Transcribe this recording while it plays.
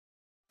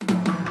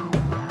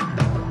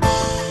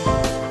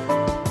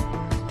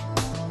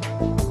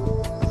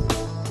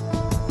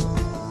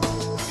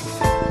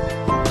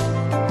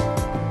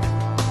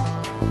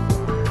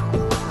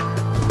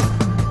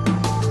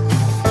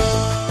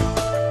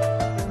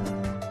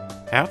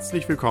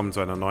Herzlich willkommen zu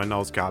einer neuen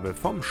Ausgabe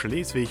vom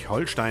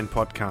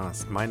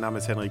Schleswig-Holstein-Podcast. Mein Name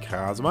ist Henrik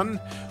Rasemann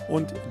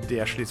und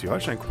der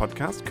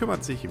Schleswig-Holstein-Podcast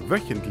kümmert sich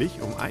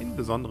wöchentlich um einen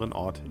besonderen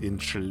Ort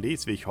in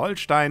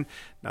Schleswig-Holstein.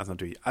 Da ist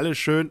natürlich alles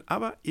schön,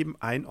 aber eben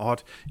ein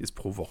Ort ist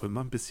pro Woche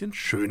immer ein bisschen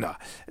schöner,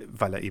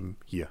 weil er eben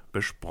hier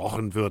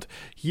besprochen wird.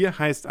 Hier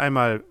heißt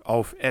einmal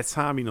auf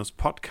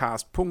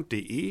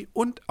sh-podcast.de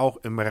und auch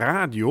im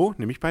Radio,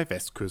 nämlich bei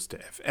Westküste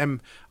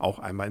FM, auch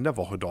einmal in der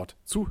Woche dort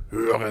zu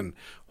hören.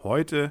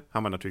 Heute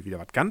haben wir natürlich wieder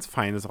was ganz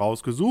Feines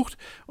rausgesucht.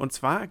 Und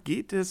zwar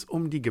geht es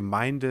um die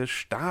Gemeinde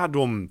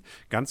Stadum,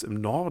 ganz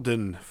im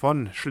Norden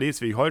von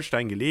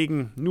Schleswig-Holstein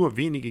gelegen, nur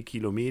wenige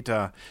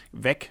Kilometer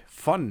weg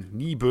von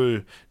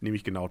Niebüll,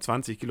 nämlich genau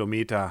 20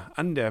 Kilometer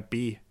an der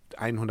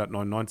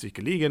B199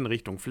 gelegen,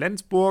 Richtung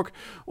Flensburg.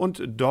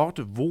 Und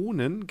dort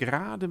wohnen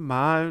gerade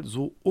mal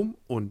so um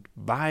und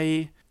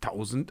bei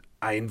 1000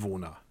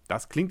 Einwohner.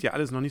 Das klingt ja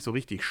alles noch nicht so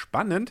richtig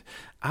spannend,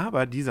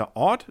 aber dieser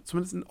Ort,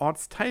 zumindest ein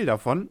Ortsteil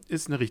davon,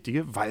 ist eine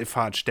richtige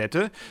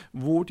Wallfahrtsstätte,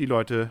 wo die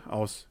Leute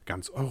aus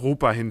ganz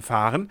Europa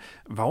hinfahren.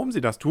 Warum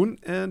sie das tun,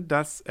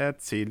 das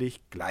erzähle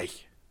ich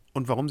gleich.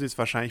 Und warum sie es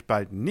wahrscheinlich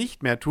bald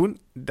nicht mehr tun,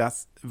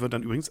 das wird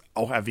dann übrigens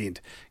auch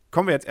erwähnt.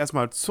 Kommen wir jetzt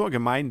erstmal zur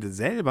Gemeinde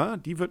selber.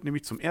 Die wird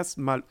nämlich zum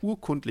ersten Mal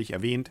urkundlich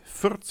erwähnt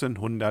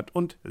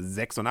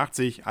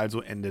 1486,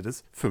 also Ende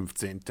des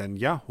 15.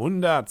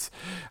 Jahrhunderts.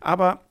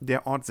 Aber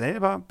der Ort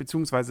selber,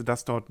 beziehungsweise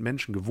dass dort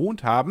Menschen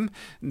gewohnt haben,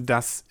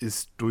 das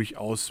ist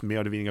durchaus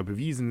mehr oder weniger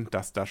bewiesen,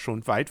 dass das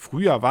schon weit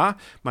früher war.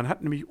 Man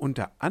hat nämlich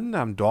unter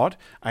anderem dort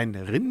ein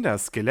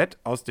Rinderskelett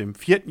aus dem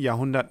 4.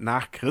 Jahrhundert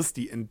nach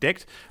Christi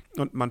entdeckt.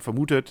 Und man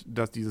vermutet,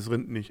 dass dieses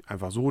Rind nicht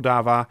einfach so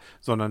da war,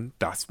 sondern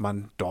dass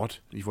man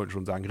dort, ich wollte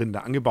schon sagen,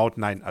 Rinder angebaut,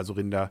 nein, also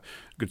Rinder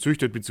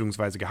gezüchtet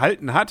bzw.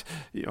 gehalten hat.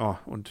 Ja,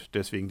 und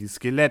deswegen dieses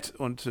Skelett.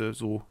 Und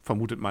so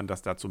vermutet man,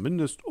 dass da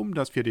zumindest um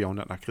das 4.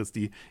 Jahrhundert nach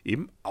Christi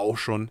eben auch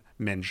schon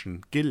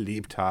Menschen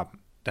gelebt haben.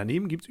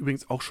 Daneben gibt es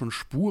übrigens auch schon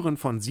Spuren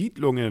von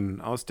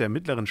Siedlungen aus der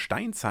mittleren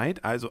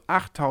Steinzeit, also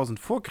 8000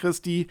 vor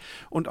Christi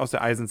und aus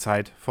der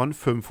Eisenzeit von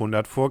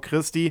 500 vor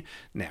Christi.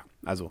 Naja,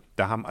 also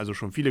da haben also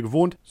schon viele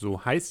gewohnt.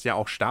 So heißt ja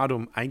auch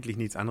Stadum eigentlich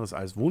nichts anderes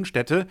als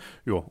Wohnstätte.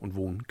 Ja, und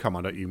wohnen kann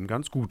man da eben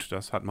ganz gut.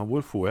 Das hat man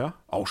wohl vorher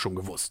auch schon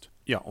gewusst.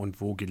 Ja, und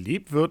wo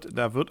gelebt wird,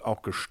 da wird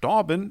auch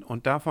gestorben.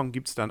 Und davon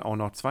gibt es dann auch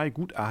noch 2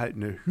 gut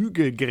erhaltene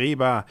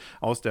Hügelgräber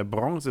aus der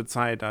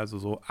Bronzezeit, also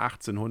so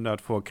 1800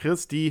 vor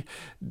Christi.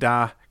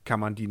 Da kann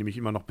man die nämlich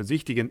immer noch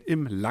besichtigen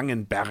im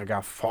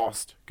Langenberger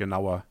Forst,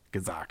 genauer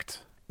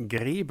gesagt.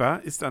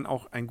 Gräber ist dann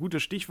auch ein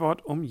gutes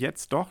Stichwort, um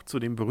jetzt doch zu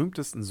dem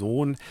berühmtesten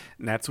Sohn,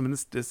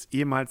 zumindest des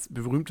ehemals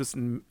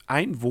berühmtesten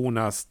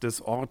Einwohners des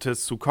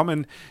Ortes zu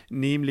kommen,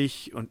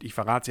 nämlich, und ich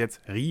verrate es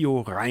jetzt, Rio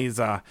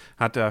Reiser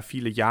hat da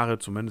viele Jahre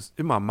zumindest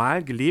immer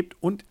mal gelebt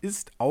und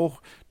ist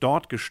auch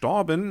dort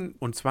gestorben,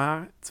 und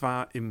zwar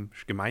im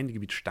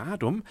Gemeindegebiet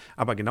Stadum,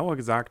 aber genauer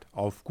gesagt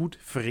auf Gut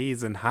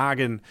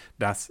Fresenhagen,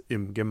 das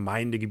im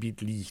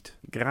Gemeindegebiet liegt.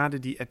 Gerade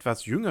die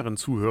etwas jüngeren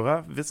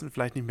Zuhörer wissen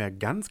vielleicht nicht mehr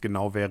ganz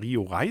genau, wer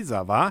Rio Reiser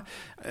war.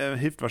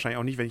 Hilft wahrscheinlich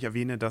auch nicht, wenn ich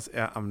erwähne, dass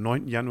er am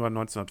 9. Januar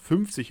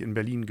 1950 in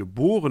Berlin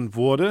geboren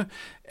wurde.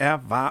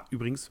 Er war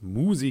übrigens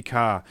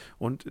Musiker,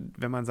 und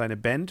wenn man seine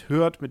Band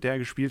hört, mit der er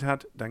gespielt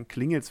hat, dann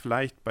klingelt es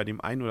vielleicht bei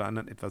dem einen oder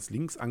anderen etwas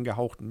links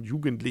angehauchten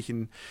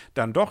Jugendlichen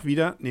dann doch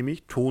wieder,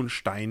 nämlich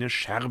Tonsteine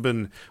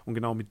Scherben. Und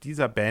genau mit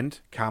dieser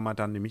Band kam er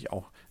dann nämlich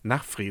auch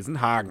nach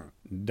Fresenhagen.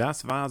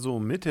 Das war so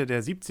Mitte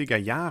der 70er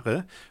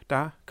Jahre,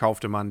 da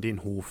kaufte man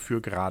den Hof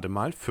für gerade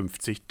mal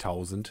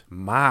 50.000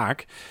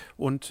 Mark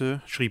und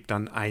schrieb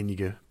dann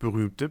einige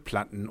berühmte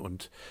Platten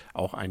und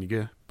auch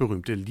einige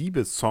berühmte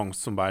Liebessongs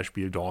zum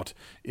Beispiel dort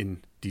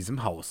in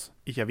diesem Haus.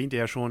 Ich erwähnte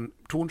ja schon,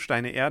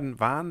 Tonsteine Erden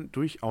waren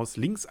durchaus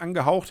links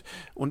angehaucht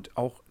und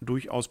auch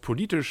durchaus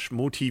politisch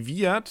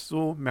motiviert.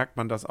 So merkt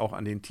man das auch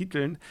an den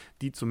Titeln,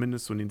 die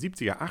zumindest so in den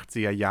 70er,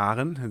 80er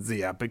Jahren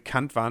sehr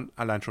bekannt waren,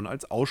 allein schon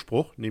als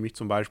Ausspruch, nämlich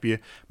zum Beispiel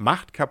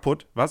Macht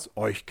kaputt, was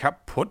euch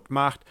kaputt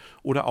macht,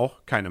 oder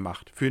auch keine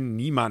Macht für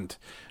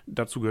niemand.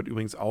 Dazu gehört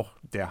übrigens auch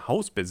der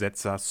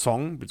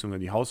Hausbesetzer-Song,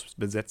 beziehungsweise die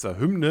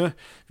Hausbesetzer-Hymne,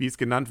 wie es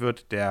genannt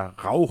wird, der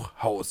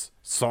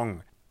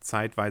Rauchhaus-Song.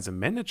 Zeitweise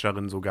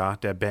Managerin sogar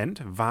der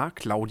Band war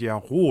Claudia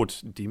Roth,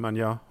 die man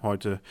ja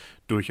heute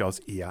durchaus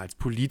eher als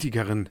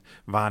Politikerin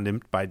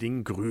wahrnimmt bei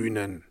den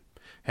Grünen.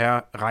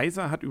 Herr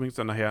Reiser hat übrigens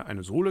dann nachher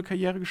eine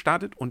Solokarriere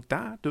gestartet, und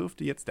da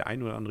dürfte jetzt der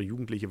ein oder andere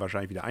Jugendliche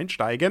wahrscheinlich wieder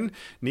einsteigen,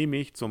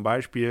 nämlich zum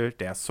Beispiel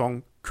der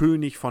Song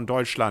König von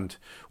Deutschland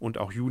und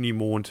auch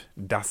Junimond.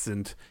 Das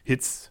sind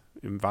Hits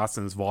im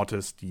wahrsten Sinne des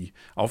Wortes, die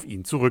auf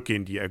ihn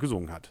zurückgehen, die er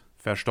gesungen hat.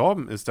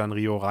 Verstorben ist dann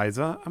Rio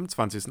Reiser am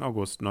 20.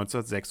 August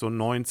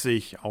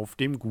 1996 auf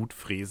dem Gut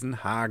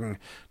Fresenhagen.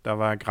 Da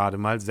war er gerade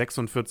mal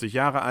 46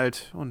 Jahre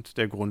alt, und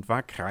der Grund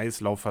war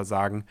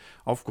Kreislaufversagen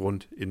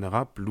aufgrund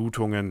innerer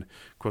Blutungen.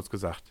 Kurz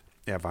gesagt,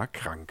 er war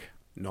krank.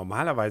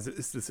 Normalerweise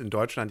ist es in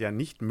Deutschland ja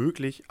nicht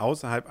möglich,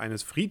 außerhalb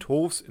eines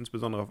Friedhofs,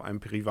 insbesondere auf einem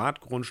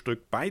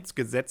Privatgrundstück,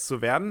 beigesetzt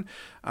zu werden.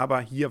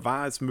 Aber hier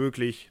war es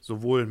möglich.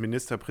 Sowohl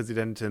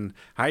Ministerpräsidentin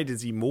Heide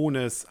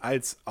Simones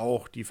als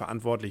auch die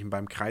Verantwortlichen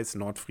beim Kreis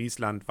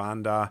Nordfriesland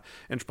waren da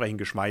entsprechend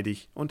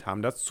geschmeidig und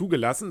haben das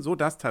zugelassen,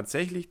 sodass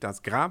tatsächlich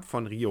das Grab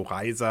von Rio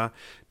Reiser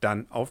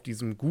dann auf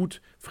diesem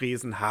Gut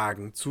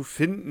Fresenhagen zu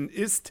finden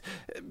ist,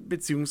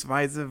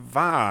 beziehungsweise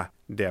war.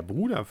 Der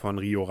Bruder von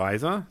Rio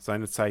Reiser,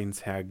 seines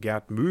Zeichens Herr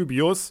Gerd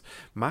Möbius,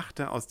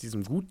 machte aus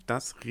diesem Gut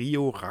das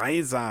Rio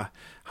Reiser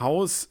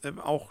Haus,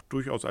 auch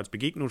durchaus als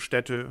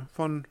Begegnungsstätte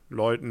von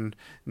Leuten,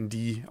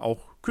 die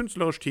auch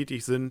künstlerisch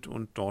tätig sind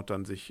und dort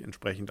dann sich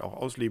entsprechend auch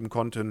ausleben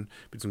konnten,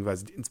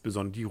 beziehungsweise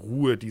insbesondere die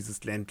Ruhe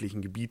dieses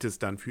ländlichen Gebietes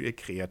dann für ihr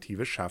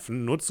kreatives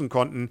Schaffen nutzen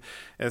konnten.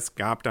 Es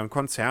gab dann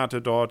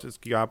Konzerte dort, es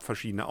gab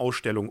verschiedene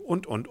Ausstellungen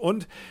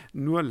und.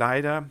 Nur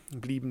leider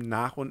blieben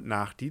nach und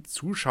nach die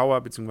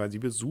Zuschauer bzw. die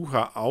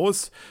Besucher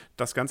aus.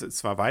 Das Ganze ist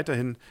zwar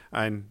weiterhin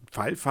ein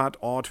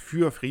Wallfahrtort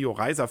für Rio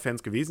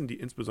Reiser-Fans gewesen, die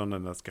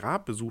insbesondere das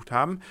Grab besucht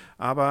haben,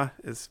 aber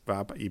es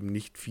war eben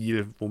nicht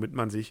viel, womit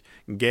man sich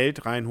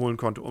Geld reinholen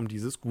konnte, um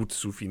dieses Gut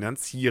zu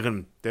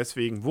finanzieren.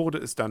 Deswegen wurde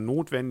es dann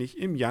notwendig,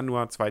 im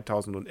Januar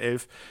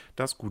 2011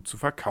 das Gut zu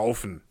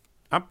verkaufen.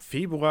 Ab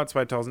Februar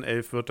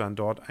 2011 wird dann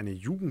dort eine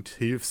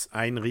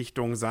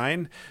Jugendhilfseinrichtung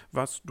sein,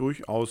 was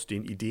durchaus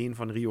den Ideen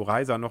von Rio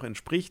Reiser noch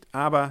entspricht,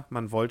 aber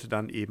man wollte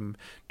dann eben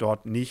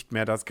dort nicht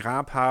mehr das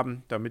Grab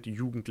haben, damit die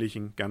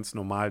Jugendlichen ganz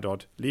normal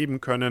dort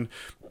leben können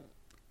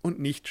und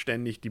nicht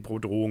ständig die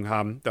Bedrohung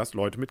haben, dass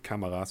Leute mit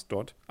Kameras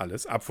dort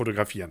alles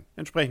abfotografieren.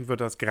 Entsprechend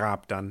wird das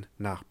Grab dann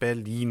nach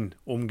Berlin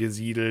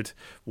umgesiedelt,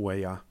 wo er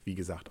ja, wie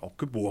gesagt, auch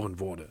geboren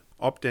wurde.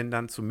 Ob denn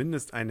dann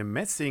zumindest eine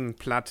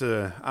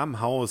Messingplatte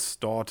am Haus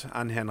dort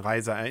an Herrn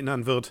Reiser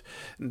erinnern wird,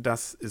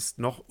 das ist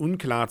noch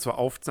unklar zur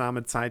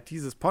Aufnahmezeit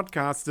dieses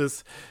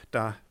Podcastes.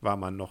 Da war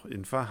man noch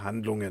in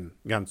Verhandlungen.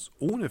 Ganz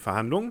ohne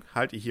Verhandlungen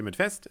halte ich hiermit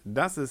fest,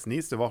 dass es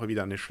nächste Woche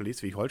wieder eine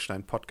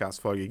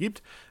Schleswig-Holstein-Podcast-Folge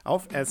gibt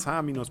auf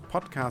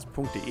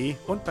sh-podcast.de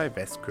und bei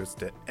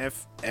Westküste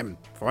FM.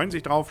 Freuen Sie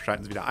sich drauf,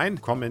 schalten Sie wieder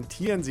ein,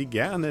 kommentieren Sie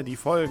gerne die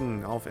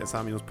Folgen auf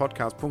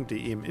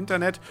sh-podcast.de im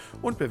Internet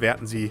und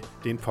bewerten Sie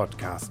den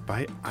Podcast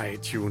bei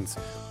iTunes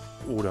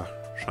oder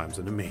schreiben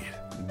Sie eine Mail.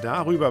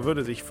 Darüber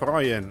würde sich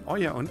freuen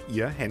Euer und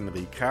Ihr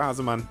Henry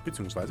Krasemann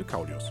bzw.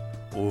 Kaulius.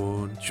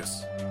 Und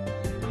tschüss.